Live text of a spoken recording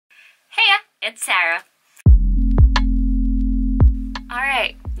it's Sarah.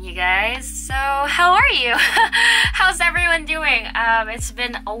 Alright, you guys, so how are you? How's everyone doing? It's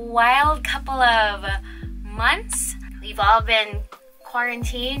been a wild couple of months. We've all been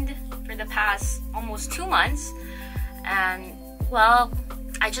quarantined for the past almost 2 months. And, well,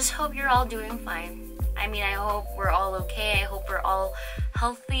 I just hope you're all doing fine. I mean, I hope we're all okay. I hope we're all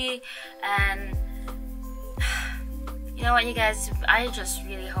healthy. And you know what, you guys, I just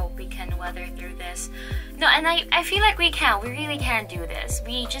really hope we can weather through this. No, and I feel like we can. We really can do this.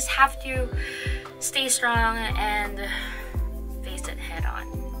 We just have to stay strong and face it head on.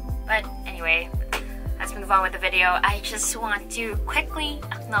 But anyway, let's move on with the video. I just want to quickly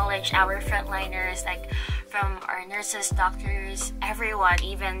acknowledge our frontliners, like from our nurses, doctors, everyone,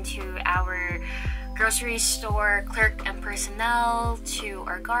 even to our grocery store clerk and personnel, to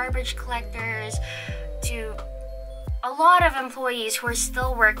our garbage collectors, to a lot of employees who are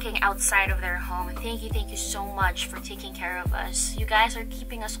still working outside of their home. Thank you so much for taking care of us. You guys are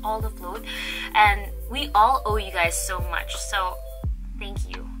keeping us all afloat, and we all owe you guys so much. So thank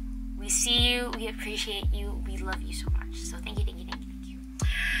you. We see you, we appreciate you, we love you so much. So thank you.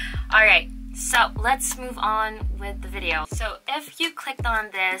 Alright, so let's move on with the video. So if you clicked on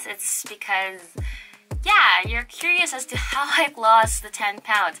this, it's because yeah, you're curious as to how I lost the 10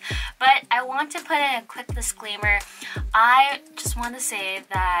 pounds. But I want to put in a quick disclaimer. I just want to say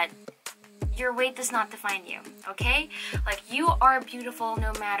that your weight does not define you, okay? Like, you are beautiful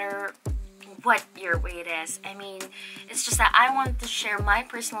no matter what your weight is. I mean, it's just that I wanted to share my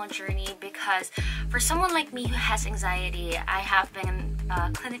personal journey because for someone like me who has anxiety, I have been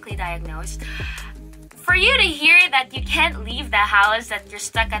clinically diagnosed. For you to hear that you can't leave the house, that you're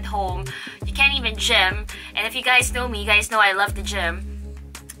stuck at home, you can't even gym, and if you guys know me, you guys know I love the gym,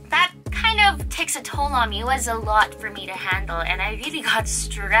 that kind of takes a toll on me. It was a lot for me to handle, and I really got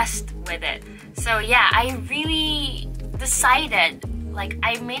stressed with it. So yeah, I really decided, like,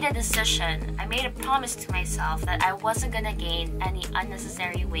 I made a decision, I made a promise to myself that I wasn't gonna gain any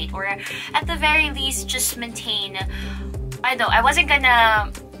unnecessary weight, or at the very least just maintain. I wasn't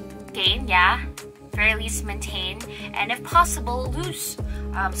gonna gain, yeah, very least maintain, and if possible lose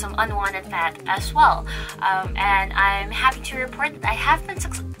some unwanted fat as well. And I'm happy to report that I have been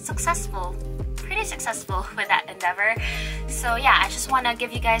pretty successful with that endeavor. So yeah, I just want to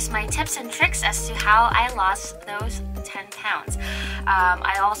give you guys my tips and tricks as to how I lost those 10 pounds.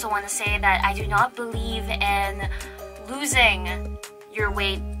 I also want to say that I do not believe in losing your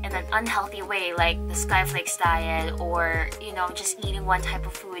weight in an unhealthy way, like the Skyflakes diet, or, you know, just eating one type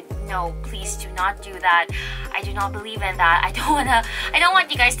of food. No, please do not do that. I do not believe in that. I don't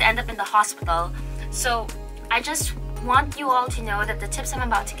want you guys to end up in the hospital. So I just want you all to know that the tips I'm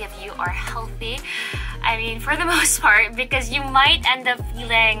about to give you are healthy. I mean, for the most part, because you might end up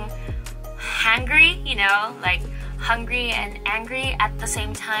feeling hangry, you know, like hungry and angry at the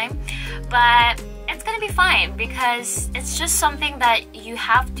same time, but it's gonna be fine because it's just something that you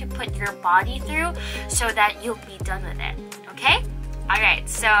have to put your body through so that you'll be done with it, okay? Alright,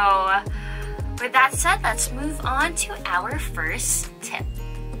 so with that said, let's move on to our first tip.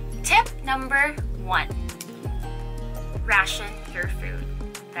 Tip number 1. Ration your food.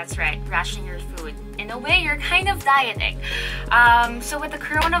 That's right, ration your food. In a way, you're kind of dieting. So with the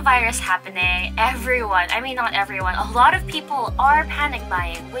coronavirus happening, everyone, I mean not everyone, a lot of people are panic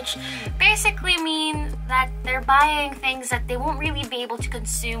buying, which basically means that they're buying things that they won't really be able to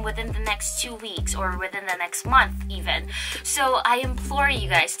consume within the next 2 weeks or within the next month even. So I implore you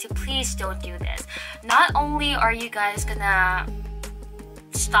guys to please don't do this. Not only are you guys gonna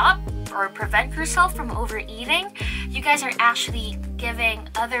stop or prevent yourself from overeating, you guys are actually giving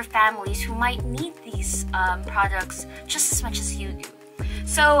other families who might need these products just as much as you do.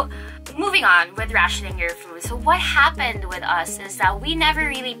 So moving on with rationing your food. So what happened with us is that we never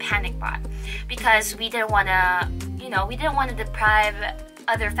really panic bought because we didn't want to, you know, we didn't want to deprive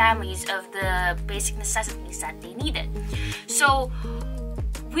other families of the basic necessities that they needed. So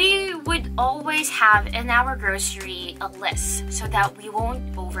we would always have in our grocery a list so that we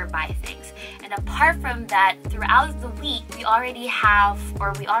won't overbuy things. And apart from that, throughout the week, we already have,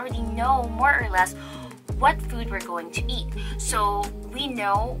 or we already know more or less what food we're going to eat. So we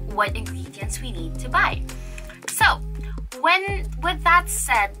know what ingredients we need to buy. So with that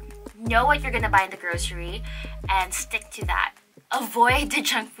said, know what you're gonna buy in the grocery and stick to that. Avoid the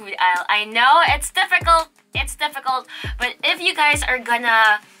junk food aisle. I know it's difficult, but if you guys are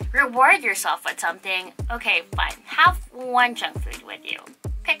gonna reward yourself with something, okay, fine. Have one junk food with you.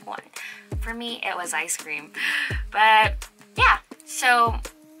 Pick one. For me, it was ice cream. But yeah, so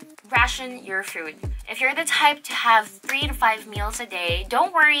ration your food. if you're the type to have 3 to 5 meals a day,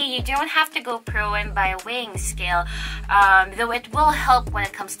 don't worry, you don't have to go pro and buy a weighing scale, though it will help when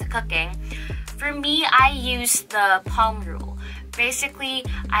it comes to cooking. For me, I use the palm rule. Basically,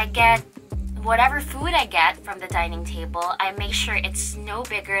 I get whatever food I get from the dining table, I make sure it's no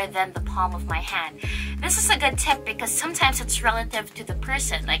bigger than the palm of my hand. This is a good tip because sometimes it's relative to the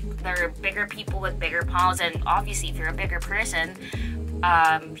person. Like, there are bigger people with bigger palms, and obviously if you're a bigger person,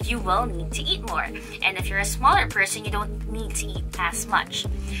 you will need to eat more. And if you're a smaller person, you don't need to eat as much.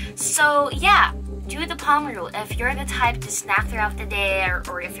 So yeah, do the palm rule. If you're the type to snack throughout the day,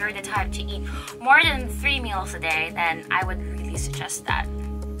 or if you're the type to eat more than 3 meals a day, then I would really suggest that.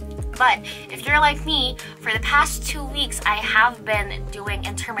 But if you're like me, for the past 2 weeks, I have been doing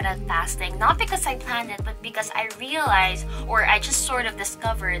intermittent fasting, not because I planned it, but because I realized, or I just sort of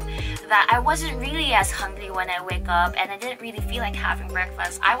discovered, that I wasn't really as hungry when I wake up and I didn't really feel like having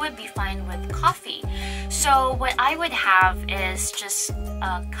breakfast. I would be fine with coffee. So what I would have is just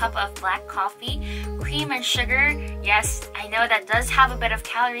a cup of black coffee, cream and sugar. Yes, I know that does have a bit of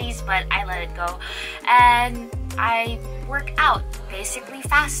calories, but I let it go. And I work out, basically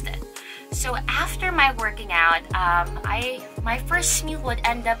fasted. So after my working out, my first meal would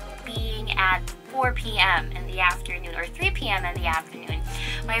end up being at 4 p.m. in the afternoon, or 3 p.m. in the afternoon.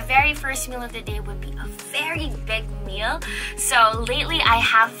 My very first meal of the day would be a very big meal. So lately I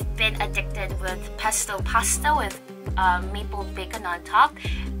have been addicted with pesto pasta with maple bacon on top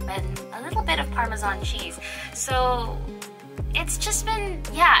and a little bit of Parmesan cheese. So it's just been,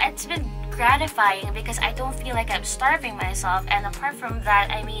 yeah, it's been gratifying because I don't feel like I'm starving myself. And apart from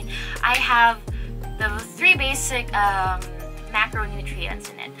that, I mean, I have the 3 basic macronutrients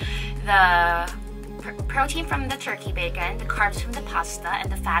in it. The protein from the turkey bacon, the carbs from the pasta,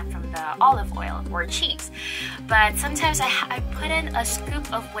 and the fat from the olive oil or cheese. But sometimes I put in a scoop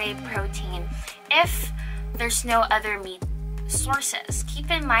of whey protein if there's no other meat sources.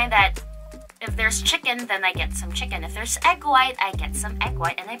 Keep in mind that if there's chicken, then I get some chicken. If there's egg white, I get some egg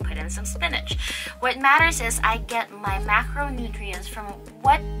white and I put in some spinach. What matters is I get my macronutrients from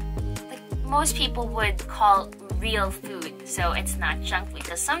what most people would call real food. So it's not junk food,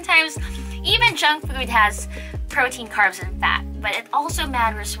 because sometimes even junk food has protein, carbs, and fat. But it also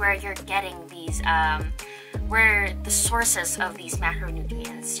matters where you're getting these, where the sources of these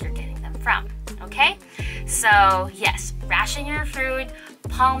macronutrients you're getting them from. Okay? So yes, ration your food,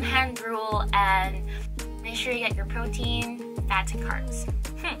 palm hand rule, and make sure you get your protein, fats, and carbs.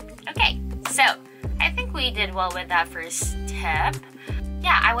 Okay, so I think we did well with that first tip.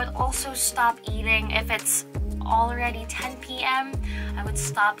 Yeah, I would also stop eating if it's already 10 p.m. I would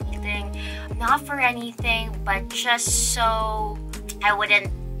stop eating, not for anything, but just so I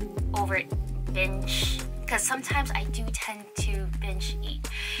wouldn't over binge, because sometimes I do tend to binge eat.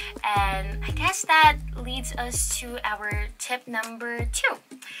 And I guess that leads us to our tip number 2.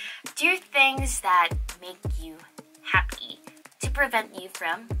 Do things that make you happy to prevent you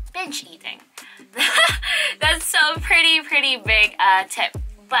from binge eating. That's a pretty big tip.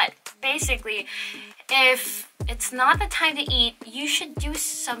 But basically, if it's not the time to eat, you should do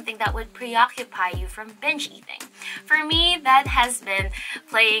something that would preoccupy you from binge eating. For me, that has been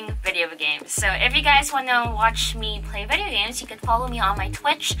playing video games. So if you guys want to watch me play video games, you can follow me on my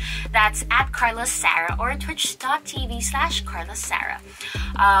Twitch. That's at Carla Sarah, or twitch.tv/Carla Sarah.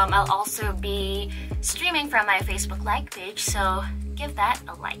 I'll also be streaming from my Facebook like page, so give that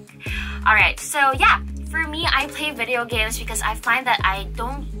a like. Alright, so yeah, for me, I play video games because I find that I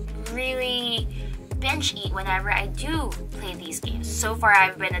don't really binge eat whenever I do play these games. So far,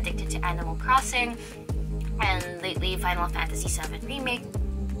 I've been addicted to Animal Crossing, and lately Final Fantasy VII Remake.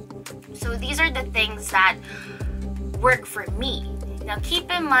 So these are the things that work for me. Now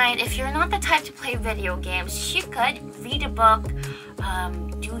keep in mind, if you're not the type to play video games, you could read a book,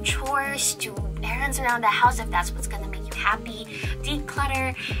 do chores, do errands around the house if that's what's gonna make you happy,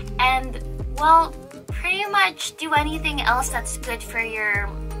 declutter, and, well, pretty much do anything else that's good for your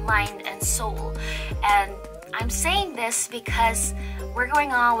mind and soul. And I'm saying this because we're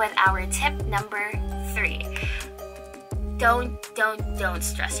going on with our tip number 3. Don't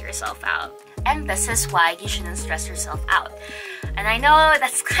stress yourself out. And this is why you shouldn't stress yourself out. And I know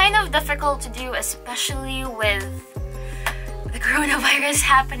that's kind of difficult to do, especially with the coronavirus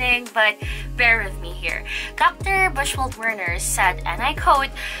happening, but bear with me here. Dr. Bushwald-Werner said, and I quote,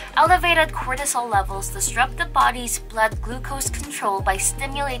 "Elevated cortisol levels disrupt the body's blood glucose control by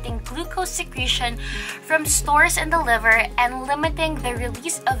stimulating glucose secretion from stores in the liver and limiting the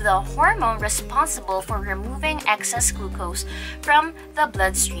release of the hormone responsible for removing excess glucose from the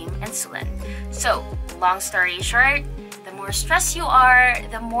bloodstream, insulin." So, long story short, the more stressed you are,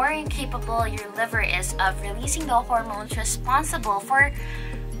 the more incapable your liver is of releasing the hormones responsible for,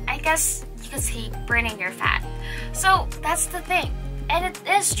 I guess you could say, burning your fat. So that's the thing. And it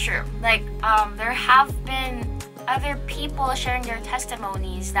is true. Like, there have been other people sharing their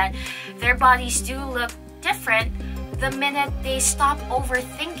testimonies that their bodies do look different the minute they stop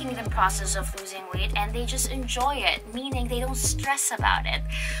overthinking the process of losing weight and they just enjoy it, meaning they don't stress about it.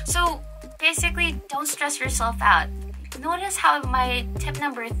 So basically, don't stress yourself out. Notice how my tip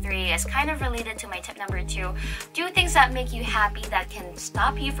number 3 is kind of related to my tip number 2. Do things that make you happy, that can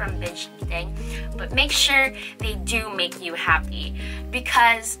stop you from binge eating, but make sure they do make you happy,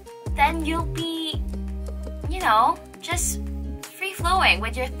 because then you'll be, you know, just free-flowing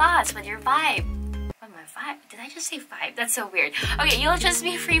with your thoughts, with your vibe. Did I just say vibe? That's so weird. Okay, you'll just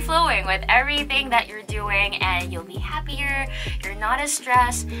be free-flowing with everything that you're doing, and you'll be happier, you're not as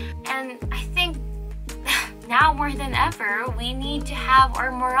stressed, and I think now more than ever, we need to have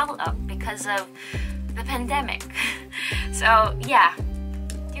our morale up because of the pandemic. So yeah,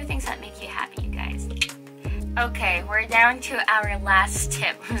 do things that make you happy, you guys. Okay, we're down to our last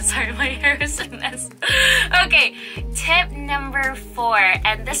tip. I'm sorry, my hair is a mess. Okay, tip number 4,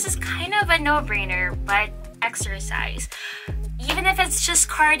 and this is kind of a no-brainer, but exercise. Even if it's just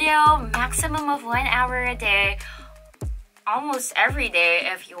cardio, maximum of 1 hour a day, almost every day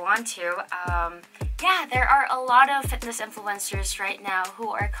if you want to. Yeah, there are a lot of fitness influencers right now who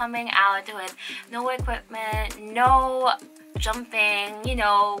are coming out with no equipment, no jumping, you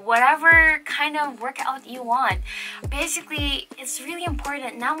know, whatever kind of workout you want. Basically, it's really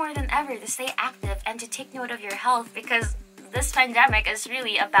important now more than ever to stay active and to take note of your health, because this pandemic is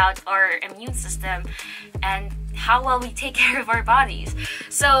really about our immune system and how well we take care of our bodies.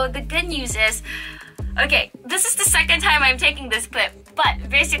 So the good news is, okay, this is the second time I'm taking this clip, but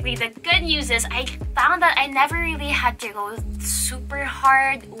basically the good news is I found that I never really had to go super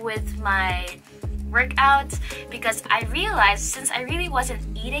hard with my workouts, because I realized since I really wasn't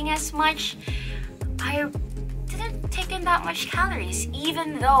eating as much, I didn't take in that much calories,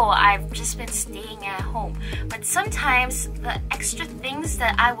 even though I've just been staying at home. But sometimes the extra things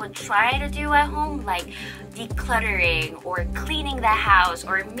that I would try to do at home, like decluttering or cleaning the house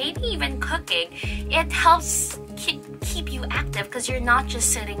or maybe even cooking, it helps keep you active because you're not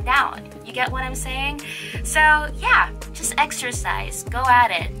just sitting down. You get what I'm saying? So yeah, just exercise, go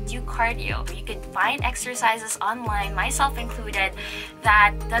at it, do cardio. You can find exercises online, myself included,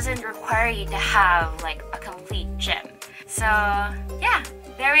 that doesn't require you to have like a complete gym. So yeah,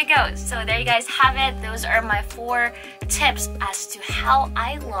 there we go. So there you guys have it. Those are my 4 tips as to how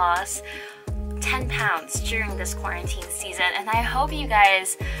I lost 10 pounds during this quarantine season, and I hope you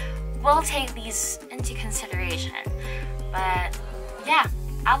guys will take these into consideration. But yeah,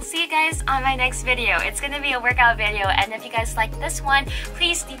 I'll see you guys on my next video. It's gonna be a workout video, and if you guys like this one,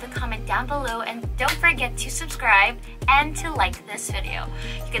 please leave a comment down below, and don't forget to subscribe and to like this video.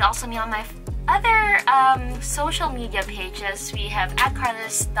 You can also meet on my other social media pages. We have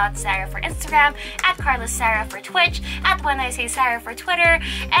 @carlos.sarah for Instagram, @carlossarah for Twitch, @WhenISaySarah for Twitter,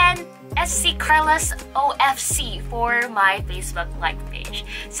 and SCCarlosOFC for my Facebook like page.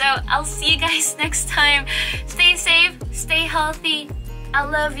 So I'll see you guys next time. Stay safe, stay healthy. I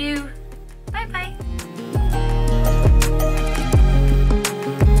love you. Bye bye.